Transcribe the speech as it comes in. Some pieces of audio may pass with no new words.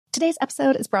Today's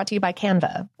episode is brought to you by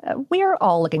Canva. We're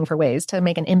all looking for ways to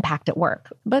make an impact at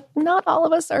work, but not all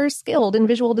of us are skilled in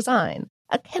visual design.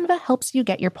 Canva helps you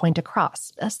get your point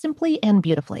across, simply and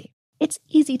beautifully. It's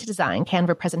easy to design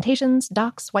Canva presentations,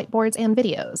 docs, whiteboards, and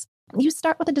videos. You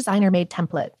start with a designer-made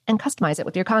template and customize it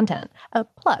with your content.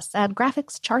 Plus, add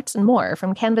graphics, charts, and more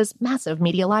from Canva's massive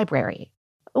media library.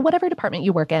 Whatever department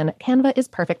you work in, Canva is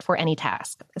perfect for any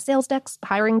task. Sales decks,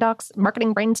 hiring docs,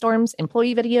 marketing brainstorms,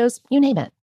 employee videos, you name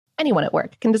it. Anyone at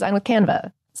work can design with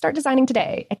Canva. Start designing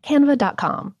today at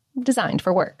canva.com. Designed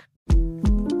for work.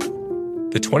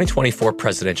 The 2024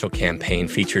 presidential campaign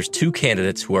features two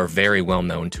candidates who are very well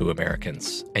known to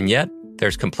Americans. And yet,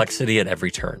 there's complexity at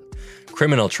every turn.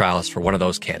 Criminal trials for one of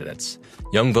those candidates.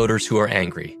 Young voters who are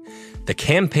angry. The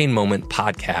Campaign Moment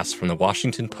podcast from the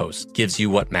Washington Post gives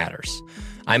you what matters.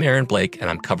 I'm Aaron Blake,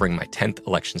 and I'm covering my 10th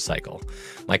election cycle.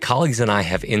 My colleagues and I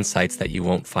have insights that you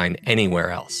won't find anywhere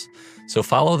else. So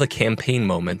follow The Campaign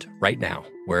Moment right now,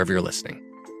 wherever you're listening.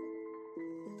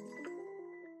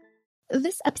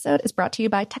 This episode is brought to you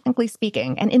by Technically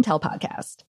Speaking, an Intel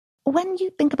podcast. When you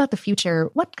think about the future,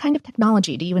 what kind of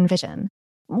technology do you envision?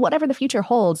 Whatever the future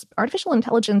holds, artificial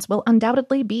intelligence will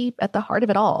undoubtedly be at the heart of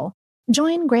it all.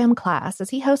 Join Graham Class as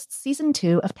he hosts Season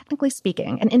 2 of Technically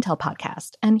Speaking, an Intel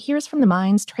podcast, and hears from the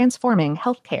minds transforming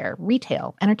healthcare,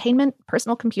 retail, entertainment,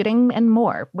 personal computing, and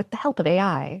more with the help of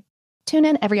AI. Tune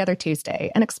in every other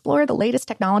Tuesday and explore the latest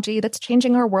technology that's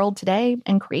changing our world today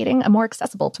and creating a more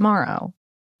accessible tomorrow.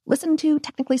 Listen to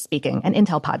Technically Speaking, an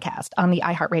Intel podcast on the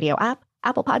iHeartRadio app,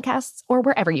 Apple Podcasts, or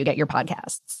wherever you get your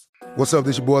podcasts. What's up,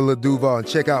 this your boy Lil Duval, and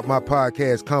check out my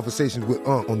podcast, Conversations with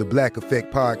Unc, on the Black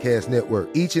Effect Podcast Network.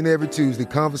 Each and every Tuesday,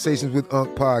 Conversations with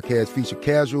Unc podcast feature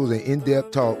casuals and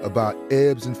in-depth talk about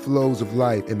ebbs and flows of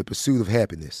life and the pursuit of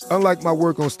happiness. Unlike my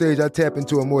work on stage, I tap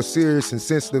into a more serious and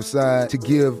sensitive side to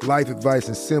give life advice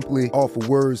and simply offer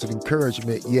words of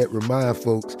encouragement, yet remind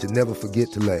folks to never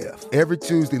forget to laugh. Every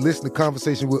Tuesday, listen to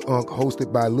Conversations with Unc,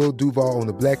 hosted by Lil Duval on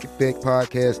the Black Effect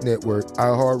Podcast Network,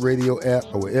 iHeartRadio app,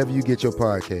 or wherever you get your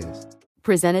podcasts.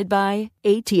 Presented by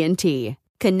AT&T.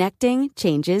 Connecting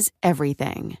changes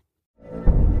everything.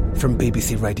 From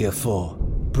BBC Radio 4,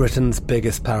 Britain's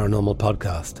biggest paranormal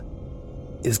podcast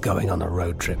is going on a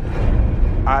road trip.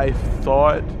 I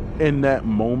thought in that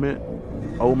moment,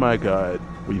 oh my God,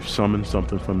 we've summoned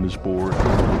something from this board.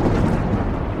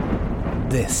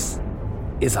 This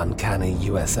is Uncanny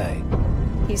USA.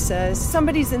 He says,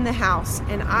 somebody's in the house,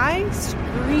 and I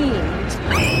screamed.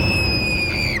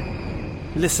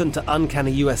 Listen to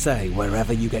Uncanny USA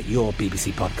wherever you get your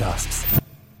BBC podcasts,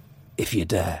 if you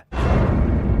dare.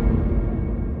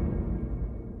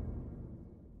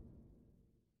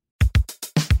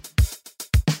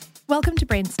 Welcome to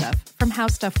Brain Stuff from How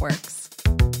Stuff Works.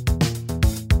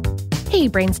 Hey,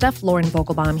 Brain Stuff, Lauren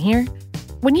Vogelbaum here.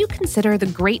 When you consider the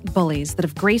great bullies that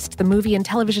have graced the movie and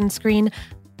television screen,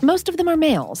 most of them are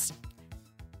males.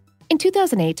 In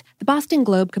 2008, the Boston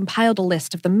Globe compiled a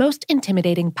list of the most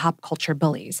intimidating pop culture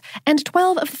bullies, and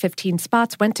 12 of the 15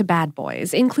 spots went to bad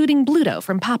boys, including Bluto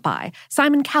from Popeye,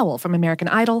 Simon Cowell from American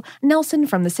Idol, Nelson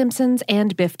from The Simpsons,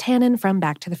 and Biff Tannen from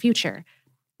Back to the Future.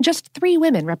 Just 3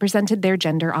 women represented their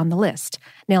gender on the list: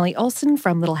 Nellie Olson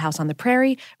from Little House on the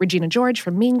Prairie, Regina George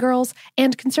from Mean Girls,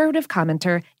 and conservative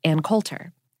commenter Ann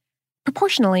Coulter.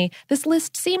 Proportionally, this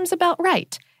list seems about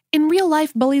right. In real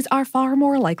life, bullies are far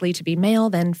more likely to be male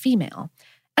than female.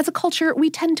 As a culture, we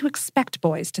tend to expect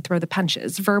boys to throw the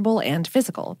punches, verbal and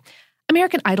physical.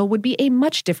 American Idol would be a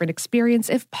much different experience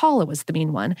if Paula was the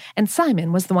mean one and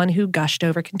Simon was the one who gushed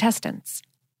over contestants.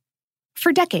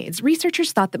 For decades,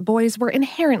 researchers thought that boys were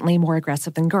inherently more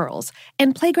aggressive than girls,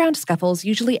 and playground scuffles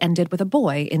usually ended with a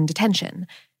boy in detention.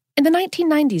 In the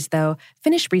 1990s, though,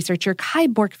 Finnish researcher Kai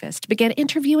Borgqvist began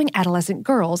interviewing adolescent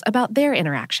girls about their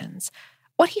interactions.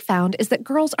 What he found is that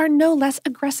girls are no less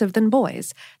aggressive than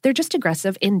boys. They're just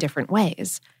aggressive in different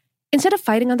ways. Instead of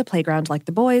fighting on the playground like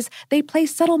the boys, they play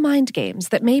subtle mind games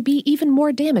that may be even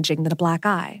more damaging than a black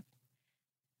eye.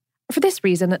 For this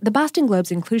reason, the Boston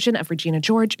Globe's inclusion of Regina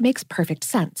George makes perfect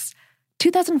sense.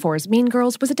 2004's Mean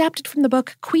Girls was adapted from the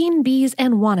book Queen Bees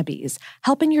and Wannabes,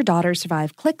 Helping Your Daughter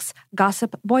Survive Cliques,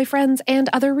 Gossip, Boyfriends, and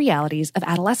Other Realities of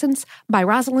Adolescence by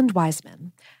Rosalind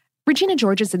Wiseman. Regina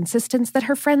George's insistence that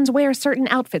her friends wear certain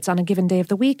outfits on a given day of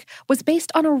the week was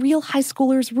based on a real high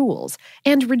schooler's rules,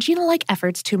 and Regina-like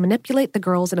efforts to manipulate the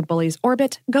girls in a bully's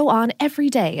orbit go on every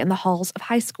day in the halls of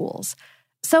high schools.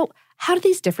 So, how do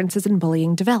these differences in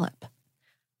bullying develop?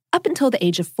 Up until the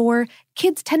age of 4,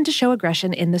 kids tend to show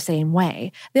aggression in the same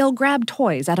way. They'll grab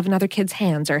toys out of another kid's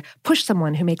hands or push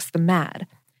someone who makes them mad.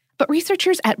 But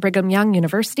researchers at Brigham Young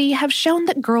University have shown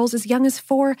that girls as young as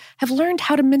 4 have learned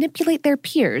how to manipulate their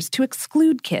peers to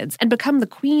exclude kids and become the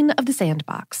queen of the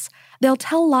sandbox. They'll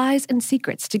tell lies and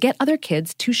secrets to get other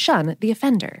kids to shun the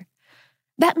offender.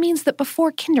 That means that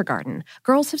before kindergarten,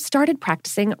 girls have started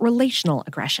practicing relational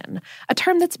aggression, a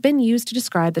term that's been used to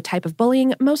describe the type of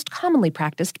bullying most commonly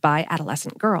practiced by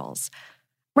adolescent girls.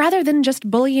 Rather than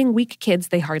just bullying weak kids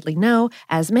they hardly know,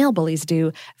 as male bullies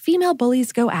do, female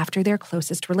bullies go after their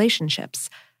closest relationships.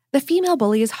 The female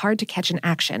bully is hard to catch in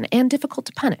action and difficult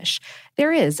to punish.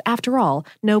 There is, after all,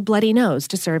 no bloody nose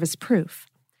to serve as proof.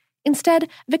 Instead,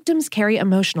 victims carry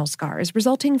emotional scars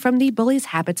resulting from the bully's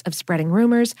habits of spreading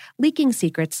rumors, leaking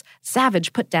secrets,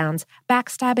 savage put-downs,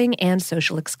 backstabbing, and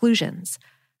social exclusions.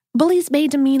 Bullies may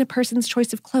demean a person's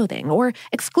choice of clothing or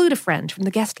exclude a friend from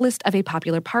the guest list of a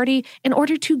popular party in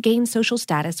order to gain social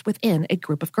status within a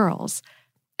group of girls.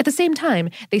 At the same time,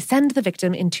 they send the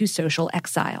victim into social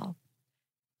exile.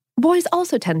 Boys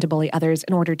also tend to bully others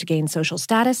in order to gain social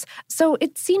status, so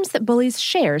it seems that bullies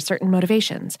share certain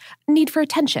motivations: need for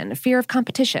attention, fear of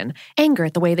competition, anger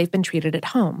at the way they've been treated at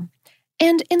home.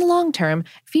 And in the long term,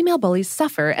 female bullies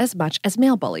suffer as much as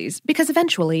male bullies because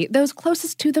eventually those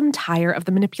closest to them tire of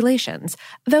the manipulations,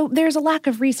 though there's a lack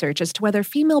of research as to whether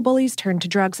female bullies turn to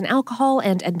drugs and alcohol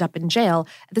and end up in jail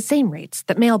at the same rates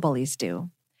that male bullies do.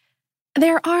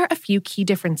 There are a few key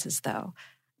differences, though.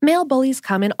 Male bullies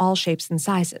come in all shapes and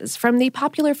sizes, from the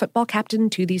popular football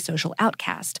captain to the social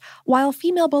outcast, while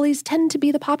female bullies tend to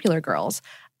be the popular girls,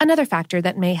 another factor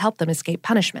that may help them escape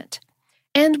punishment.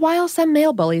 And while some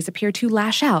male bullies appear to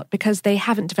lash out because they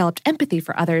haven't developed empathy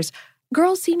for others,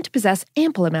 girls seem to possess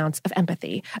ample amounts of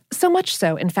empathy, so much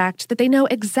so, in fact, that they know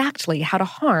exactly how to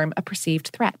harm a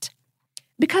perceived threat.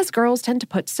 Because girls tend to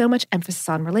put so much emphasis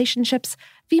on relationships,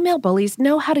 female bullies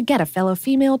know how to get a fellow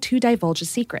female to divulge a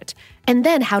secret, and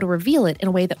then how to reveal it in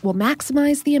a way that will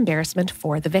maximize the embarrassment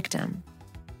for the victim.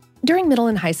 During middle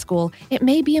and high school, it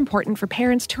may be important for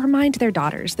parents to remind their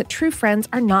daughters that true friends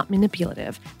are not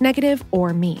manipulative, negative,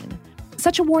 or mean.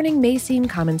 Such a warning may seem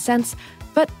common sense,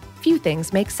 but few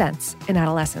things make sense in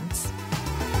adolescence.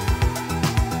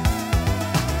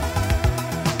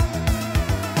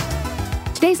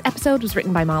 Today's episode was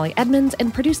written by Molly Edmonds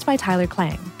and produced by Tyler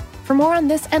Klang. For more on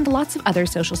this and lots of other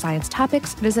social science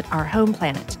topics, visit our home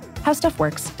planet,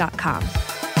 howstuffworks.com.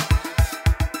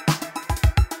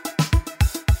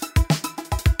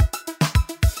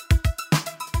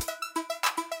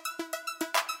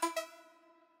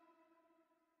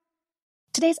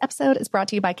 Today's episode is brought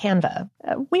to you by Canva.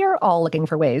 We're all looking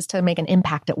for ways to make an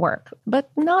impact at work, but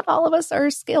not all of us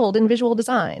are skilled in visual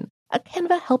design.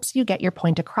 Canva helps you get your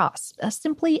point across,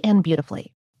 simply and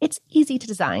beautifully. It's easy to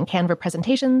design Canva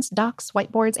presentations, docs,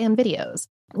 whiteboards, and videos.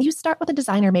 You start with a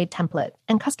designer-made template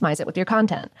and customize it with your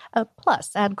content.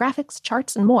 Plus, add graphics,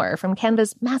 charts, and more from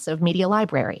Canva's massive media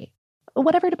library.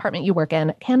 Whatever department you work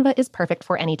in, Canva is perfect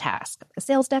for any task.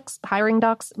 Sales decks, hiring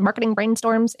docs, marketing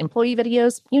brainstorms, employee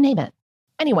videos, you name it.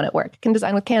 Anyone at work can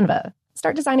design with Canva.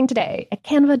 Start designing today at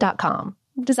canva.com.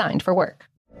 Designed for work.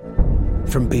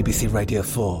 From BBC Radio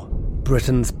 4,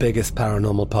 Britain's biggest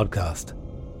paranormal podcast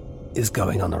is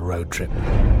going on a road trip.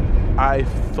 I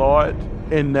thought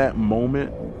in that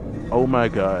moment, oh my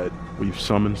God, we've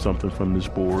summoned something from this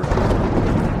board.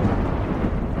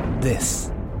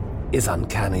 This is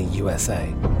Uncanny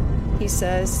USA. He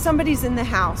says, somebody's in the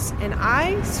house, and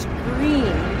I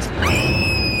screamed.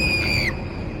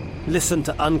 Listen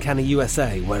to Uncanny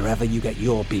USA wherever you get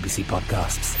your BBC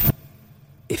podcasts,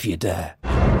 if you dare.